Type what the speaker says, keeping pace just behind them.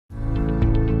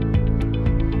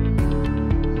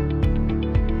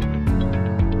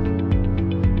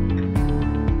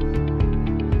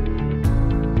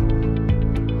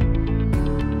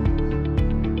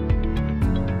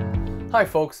Hi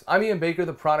folks, I'm Ian Baker,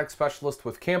 the product specialist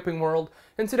with Camping World,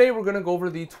 and today we're going to go over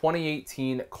the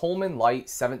 2018 Coleman Light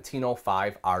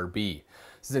 1705 RB.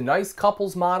 This is a nice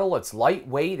couples model. It's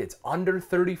lightweight, it's under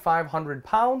 3,500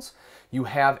 pounds. You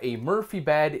have a Murphy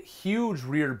bed, huge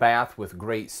rear bath with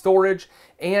great storage,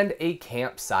 and a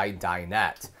campsite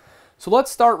dinette. So let's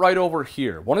start right over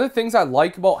here. One of the things I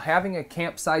like about having a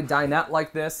campsite dinette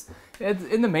like this,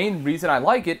 and the main reason I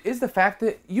like it, is the fact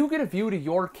that you get a view to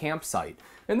your campsite.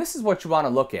 And this is what you want to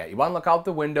look at. You want to look out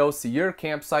the window, see your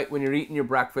campsite when you're eating your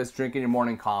breakfast, drinking your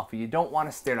morning coffee. You don't want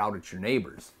to stare out at your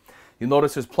neighbors. You'll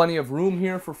notice there's plenty of room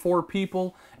here for 4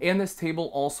 people, and this table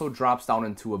also drops down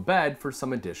into a bed for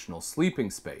some additional sleeping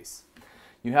space.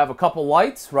 You have a couple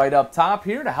lights right up top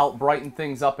here to help brighten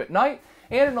things up at night,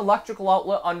 and an electrical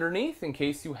outlet underneath in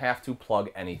case you have to plug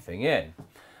anything in.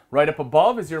 Right up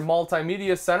above is your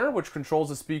multimedia center, which controls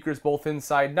the speakers both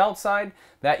inside and outside.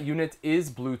 That unit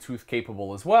is Bluetooth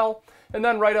capable as well. And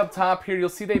then right up top here, you'll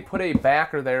see they put a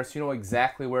backer there so you know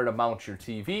exactly where to mount your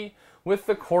TV with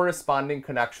the corresponding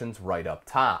connections right up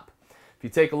top. If you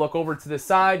take a look over to the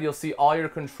side, you'll see all your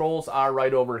controls are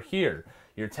right over here.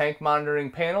 Your tank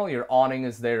monitoring panel, your awning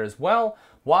is there as well,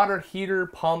 water heater,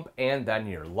 pump, and then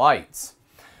your lights.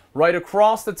 Right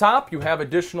across the top, you have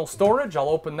additional storage. I'll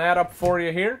open that up for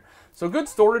you here. So good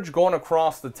storage going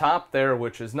across the top there,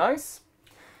 which is nice.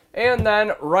 And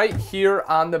then right here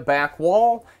on the back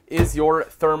wall is your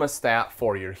thermostat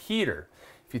for your heater.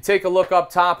 If you take a look up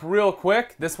top real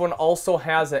quick, this one also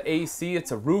has an AC.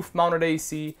 It's a roof-mounted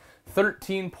AC,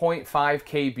 13.5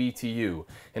 kBTU.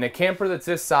 In a camper that's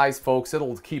this size, folks,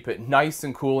 it'll keep it nice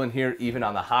and cool in here even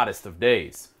on the hottest of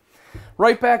days.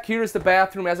 Right back here is the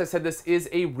bathroom. As I said, this is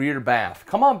a rear bath.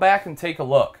 Come on back and take a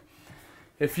look.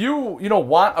 If you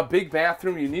want a big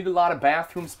bathroom, you need a lot of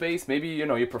bathroom space, maybe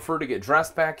you prefer to get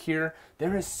dressed back here,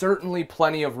 there is certainly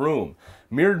plenty of room.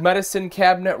 Mirrored medicine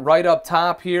cabinet right up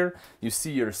top here. You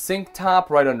see your sink top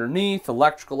right underneath,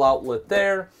 electrical outlet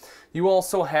there. You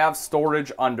also have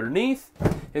storage underneath.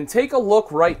 And take a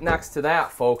look right next to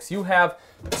that, folks. You have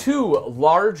 2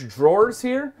 large drawers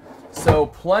here. So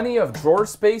plenty of drawer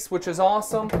space, which is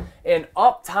awesome. And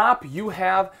up top, you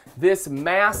have this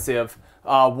massive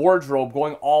wardrobe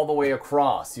going all the way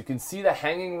across. You can see the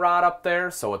hanging rod up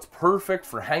there, so it's perfect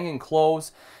for hanging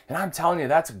clothes. And I'm telling you,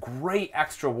 that's great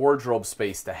extra wardrobe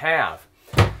space to have.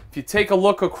 If you take a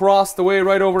look across the way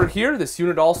right over here, this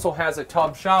unit also has a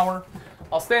tub shower.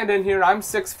 I'll stand in here. I'm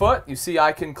 6 foot. You see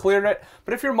I can clear it.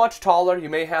 But if you're much taller, you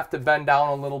may have to bend down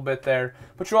a little bit there.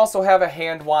 But you also have a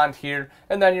hand wand here,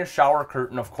 and then your shower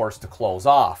curtain, of course, to close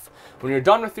off. When you're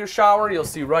done with your shower, you'll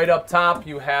see right up top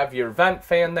you have your vent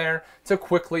fan there to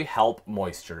quickly help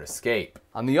moisture escape.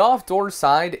 On the off-door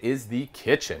side is the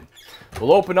kitchen.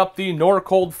 We'll open up the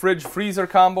Norcold fridge freezer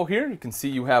combo here. You can see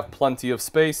you have plenty of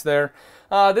space there.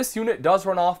 This unit does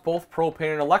run off both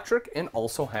propane and electric and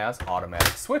also has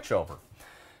automatic switchover.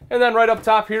 And then right up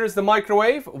top here is the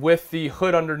microwave with the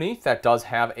hood underneath that does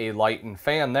have a light and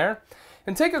fan there.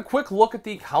 And take a quick look at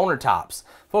the countertops.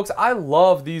 Folks, I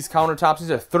love these countertops. These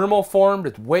are thermoformed.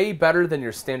 It's way better than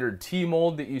your standard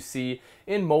T-mold that you see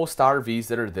in most RVs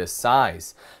that are this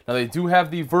size. Now they do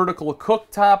have the vertical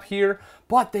cooktop here,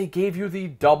 but they gave you the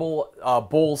double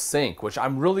bowl sink, which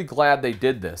I'm really glad they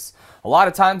did this. A lot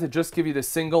of times they just give you the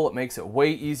single. It makes it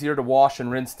way easier to wash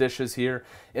and rinse dishes here.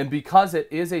 And because it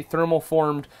is a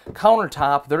thermoformed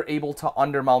countertop, they're able to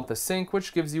undermount the sink,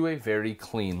 which gives you a very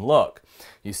clean look.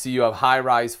 You see you have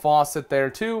high-rise faucet there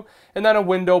too, and then a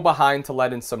window behind to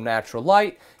let in some natural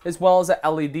light, as well as a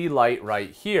LED light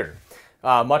right here.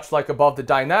 Much like above the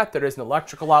dinette, there is an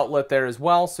electrical outlet there as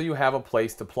well, so you have a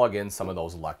place to plug in some of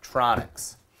those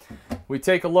electronics. We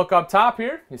take a look up top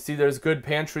here. You see there's good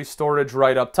pantry storage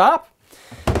right up top.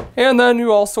 And then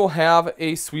you also have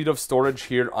a suite of storage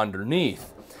here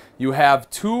underneath. You have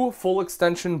 2 full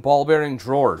extension ball bearing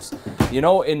drawers.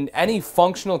 In any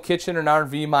functional kitchen or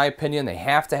RV, in my opinion, they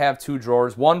have to have 2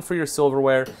 drawers. One for your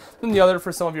silverware, and the other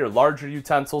for some of your larger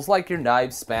utensils like your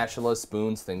knives, spatulas,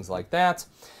 spoons, things like that.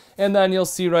 And then you'll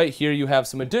see right here you have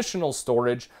some additional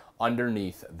storage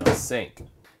underneath the sink.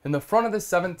 In the front of the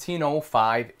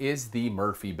 1705 is the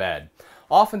Murphy bed.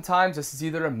 Oftentimes this is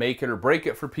either a make it or break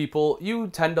it for people. You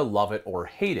tend to love it or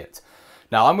hate it.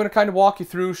 Now I'm going to kind of walk you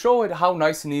through, show it how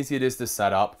nice and easy it is to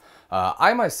set up.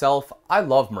 I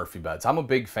love Murphy beds. I'm a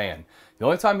big fan. The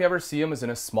only time you ever see them is in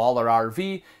a smaller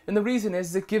RV, and the reason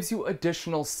is it gives you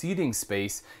additional seating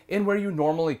space in where you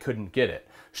normally couldn't get it.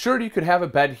 Sure, you could have a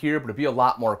bed here, but it'd be a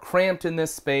lot more cramped in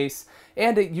this space,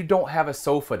 and you don't have a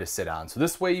sofa to sit on. So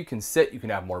this way you can sit, you can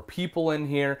have more people in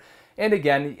here, and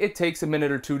again, it takes a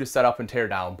minute or two to set up and tear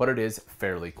down, but it is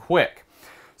fairly quick.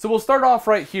 So we'll start off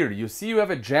right here. You see you have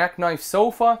a jackknife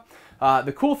sofa.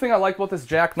 The cool thing I like about this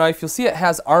jackknife, you'll see it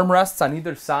has armrests on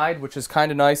either side, which is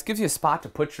kind of nice. Gives you a spot to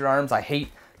put your arms. I hate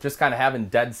just kind of having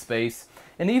dead space.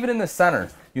 And even in the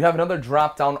center, you have another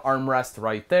drop-down armrest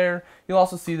right there. You'll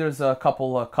also see there's a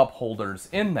couple of cup holders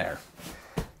in there.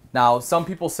 Now, some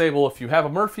people say, well, if you have a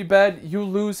Murphy bed, you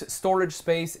lose storage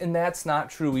space, and that's not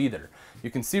true either. You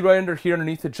can see right under here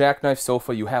underneath the jackknife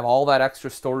sofa, you have all that extra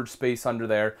storage space under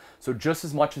there, so just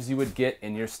as much as you would get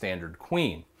in your standard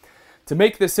queen. To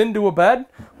make this into a bed,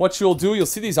 what you'll do, you'll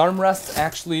see these armrests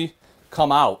actually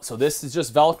come out. So this is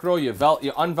just Velcro. You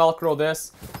unvelcro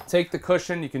this, take the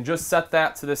cushion, you can just set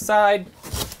that to the side.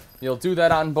 You'll do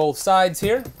that on both sides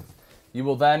here. You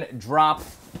will then drop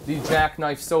the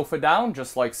jackknife sofa down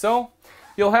just like so.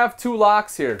 You'll have two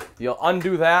locks here. You'll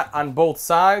undo that on both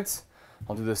sides.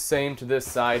 I'll do the same to this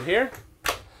side here.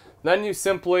 Then you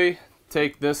simply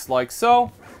take this like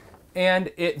so,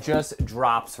 and it just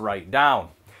drops right down.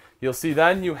 You'll see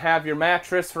then you have your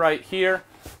mattress right here.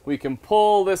 We can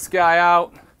pull this guy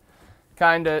out,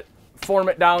 kind of form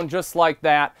it down just like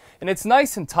that. And it's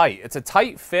nice and tight. It's a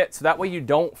tight fit, so that way you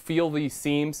don't feel these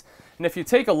seams. And if you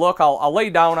take a look, I'll lay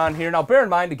down on here. Now bear in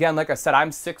mind, again, like I said,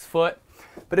 I'm 6 foot.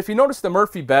 But if you notice the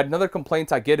Murphy bed, another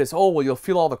complaint I get is, oh, well, you'll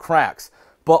feel all the cracks.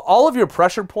 But all of your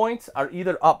pressure points are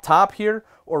either up top here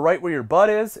or right where your butt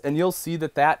is, and you'll see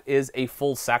that that is a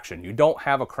full section. You don't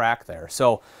have a crack there.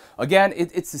 So again,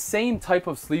 it's the same type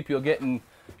of sleep you'll get in,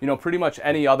 you know, pretty much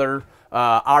any other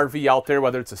RV out there,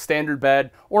 whether it's a standard bed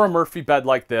or a Murphy bed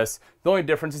like this. The only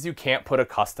difference is you can't put a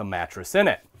custom mattress in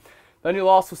it. Then you'll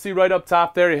also see right up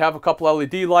top there, you have a couple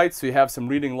LED lights, so you have some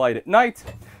reading light at night.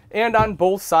 And on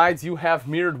both sides, you have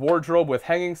mirrored wardrobe with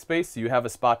hanging space, so you have a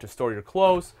spot to store your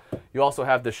clothes. You also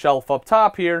have the shelf up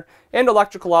top here, and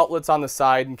electrical outlets on the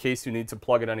side in case you need to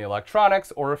plug in any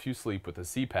electronics, or if you sleep with a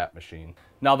CPAP machine.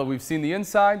 Now that we've seen the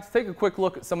inside, let's take a quick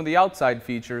look at some of the outside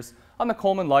features on the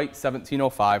Coleman Light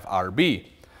 1705 RB.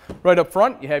 Right up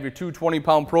front, you have your two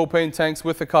 20-pound propane tanks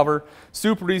with the cover.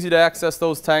 Super easy to access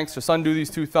those tanks. Just undo these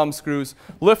two thumb screws,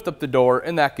 lift up the door,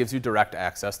 and that gives you direct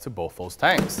access to both those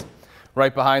tanks.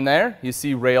 Right behind there, you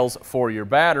see rails for your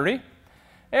battery.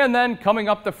 And then coming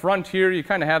up the front here, you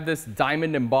kind of have this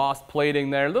diamond embossed plating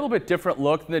there. A little bit different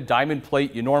look than the diamond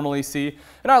plate you normally see.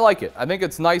 And I like it. I think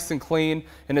it's nice and clean,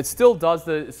 and it still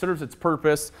it serves its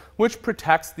purpose, which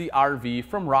protects the RV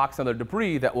from rocks and other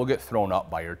debris that will get thrown up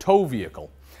by your tow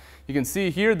vehicle. You can see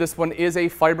here, this one is a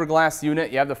fiberglass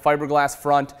unit. You have the fiberglass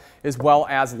front as well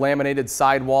as laminated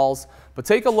sidewalls. But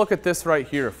take a look at this right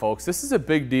here, folks. This is a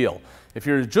big deal. If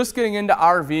you're just getting into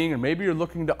RVing or maybe you're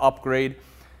looking to upgrade,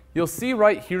 you'll see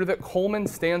right here that Coleman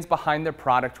stands behind their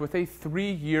product with a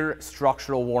 3-year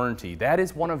structural warranty. That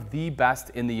is one of the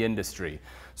best in the industry.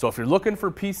 So if you're looking for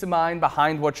peace of mind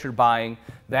behind what you're buying,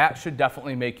 that should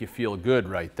definitely make you feel good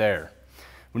right there.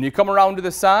 When you come around to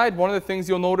the side, one of the things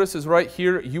you'll notice is right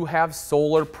here you have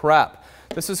solar prep.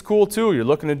 This is cool too. You're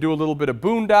looking to do a little bit of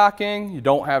boondocking, you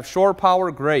don't have shore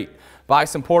power, great. Buy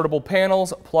some portable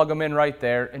panels, plug them in right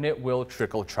there, and it will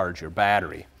trickle charge your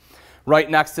battery. Right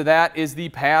next to that is the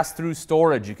pass-through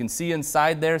storage. You can see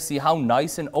inside there, see how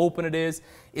nice and open it is.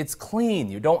 It's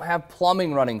clean. You don't have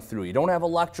plumbing running through. You don't have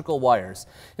electrical wires.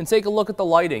 And take a look at the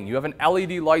lighting. You have an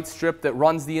LED light strip that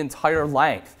runs the entire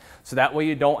length. So that way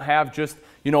you don't have just,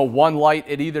 you know, one light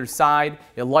at either side.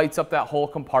 It lights up that whole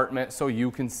compartment so you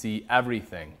can see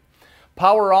everything.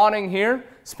 Power awning here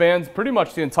spans pretty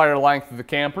much the entire length of the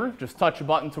camper. Just touch a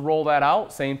button to roll that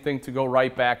out. Same thing to go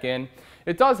right back in.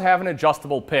 It does have an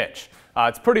adjustable pitch.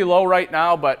 It's pretty low right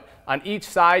now, but on each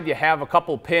side you have a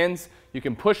couple pins. You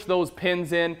can push those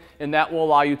pins in, and that will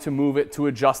allow you to move it to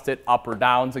adjust it up or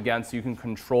down again, so you can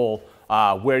control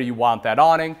where you want that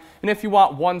awning. And if you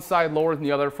want one side lower than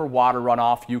the other for water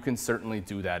runoff, you can certainly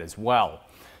do that as well.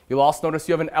 You'll also notice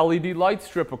you have an LED light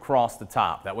strip across the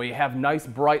top. That way you have nice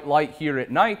bright light here at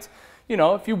night. You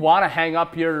know, if you want to hang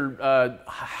up your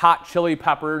hot chili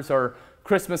peppers or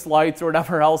Christmas lights or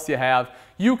whatever else you have,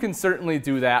 you can certainly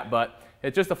do that, but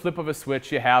it's just a flip of a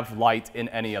switch. You have light in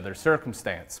any other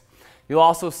circumstance. You'll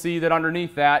also see that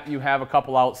underneath that you have a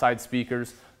couple outside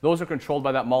speakers. Those are controlled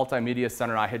by that multimedia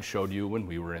center I had showed you when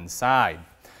we were inside.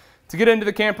 To get into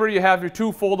the camper, you have your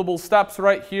two foldable steps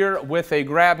right here with a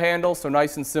grab handle, so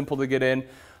nice and simple to get in. You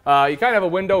kind of have a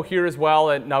window here as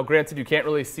well, and now granted you can't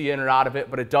really see in or out of it,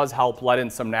 but it does help let in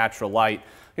some natural light.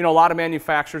 You know, a lot of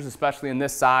manufacturers, especially in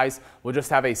this size, will just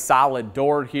have a solid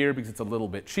door here because it's a little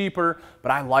bit cheaper, but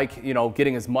I like, you know,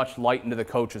 getting as much light into the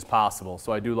coach as possible,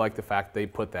 so I do like the fact they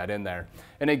put that in there.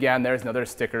 And again, there's another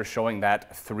sticker showing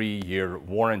that 3-year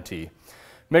warranty.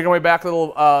 Making our way back a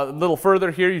little further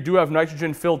here, you do have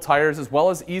nitrogen-filled tires as well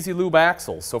as easy lube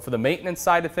axles. So for the maintenance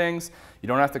side of things, you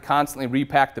don't have to constantly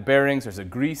repack the bearings. There's a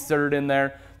grease zerd in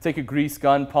there. Take a grease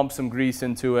gun, pump some grease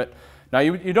into it. Now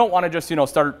you don't want to just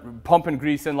start pumping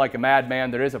grease in like a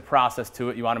madman. There is a process to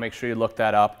it. You want to make sure you look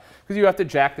that up because you have to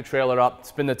jack the trailer up,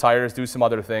 spin the tires, do some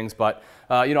other things. But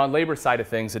on labor side of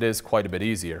things, it is quite a bit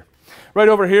easier. Right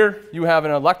over here, you have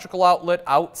an electrical outlet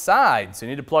outside. So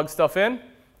you need to plug stuff in.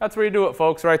 That's where you do it,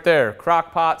 folks, right there.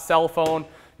 Crock pot, cell phone,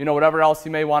 whatever else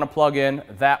you may want to plug in,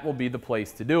 that will be the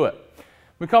place to do it.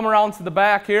 We come around to the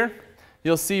back here,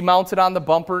 you'll see mounted on the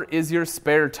bumper is your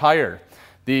spare tire.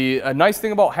 The nice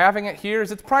thing about having it here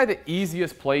is it's probably the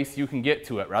easiest place you can get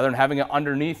to it. Rather than having it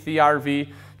underneath the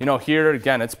RV, here,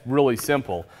 again, it's really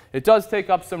simple. It does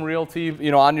take up some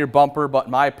realty, on your bumper, but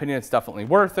in my opinion, it's definitely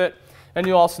worth it. And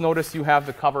you'll also notice you have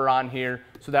the cover on here,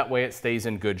 so that way it stays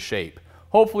in good shape.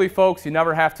 Hopefully, folks, you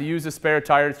never have to use a spare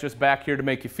tire. It's just back here to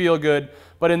make you feel good.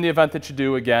 But in the event that you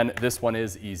do, again, this one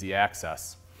is easy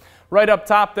access. Right up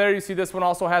top there, you see this one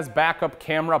also has backup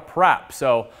camera prep.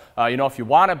 So, if you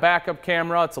want a backup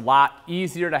camera, it's a lot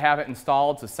easier to have it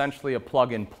installed. It's essentially a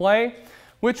plug and play,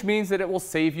 which means that it will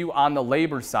save you on the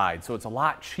labor side. So it's a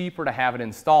lot cheaper to have it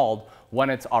installed when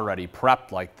it's already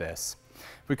prepped like this.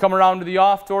 If we come around to the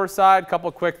off-door side, a couple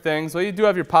of quick things. Well, you do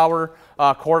have your power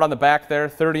cord on the back there,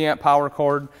 30-amp power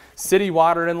cord. City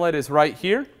water inlet is right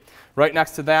here. Right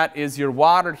next to that is your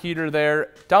water heater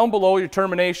there. Down below your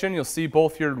termination, you'll see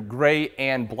both your gray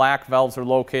and black valves are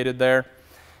located there.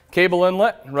 Cable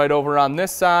inlet right over on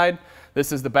this side.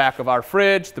 This is the back of our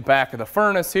fridge, the back of the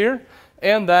furnace here.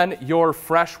 And then your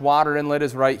fresh water inlet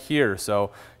is right here.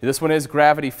 So this one is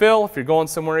gravity fill. If you're going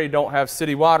somewhere you don't have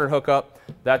city water hookup,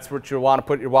 that's what you want to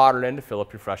put your water in to fill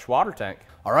up your fresh water tank.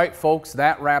 All right, folks,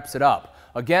 that wraps it up.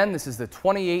 Again, this is the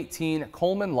 2018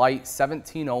 Coleman Light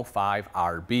 1705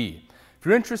 RB. If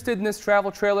you're interested in this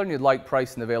travel trailer and you'd like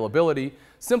price and availability,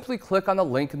 simply click on the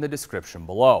link in the description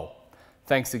below.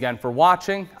 Thanks again for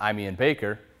watching. I'm Ian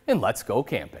Baker, and let's go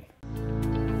camping.